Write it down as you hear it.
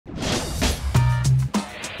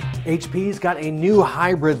HP's got a new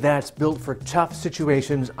hybrid that's built for tough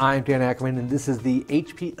situations. I'm Dan Ackerman, and this is the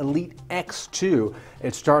HP Elite X2.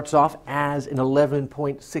 It starts off as an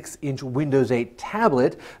 11.6-inch Windows 8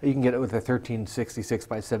 tablet. You can get it with a 1366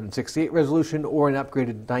 by 768 resolution or an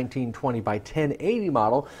upgraded 1920 by 1080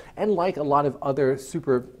 model. And like a lot of other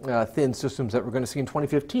super thin systems that we're going to see in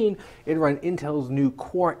 2015, it runs Intel's new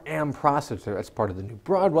Core M processor. That's part of the new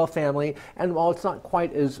Broadwell family. And while it's not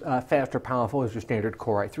quite as fast or powerful as your standard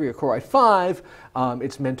Core i3 or Core i5,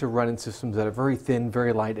 it's meant to run in systems that are very thin,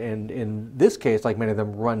 very light, and in this case, like many of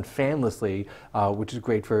them, run fanlessly, which is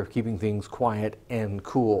great for keeping things quiet and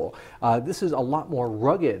cool. This is a lot more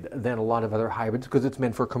rugged than a lot of other hybrids because it's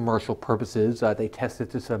meant for commercial purposes. They test it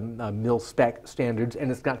to some mil-spec standards,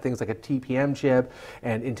 and it's got things like a TPM chip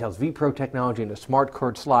and Intel's vPro technology and a smart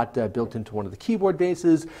card slot built into one of the keyboard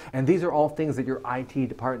bases. And these are all things that your IT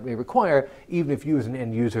department may require, even if you as an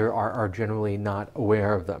end user are generally not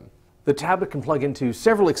aware of them. The tablet can plug into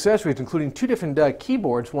several accessories, including two different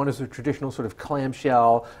keyboards. One is a traditional sort of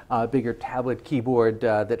clamshell, bigger tablet keyboard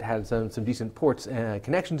that has some decent ports and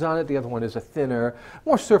connections on it. The other one is a thinner,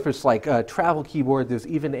 more surface-like travel keyboard. There's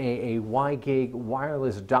even a Y-gig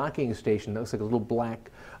wireless docking station that looks like a little black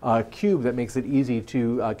cube that makes it easy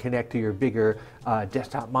to connect to your bigger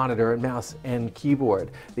desktop monitor and mouse and keyboard.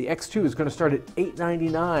 The X2 is going to start at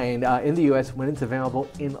 $899 in the US when it's available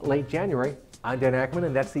in late January. I'm Dan Ackerman,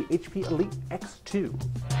 and that's the HP Elite X2.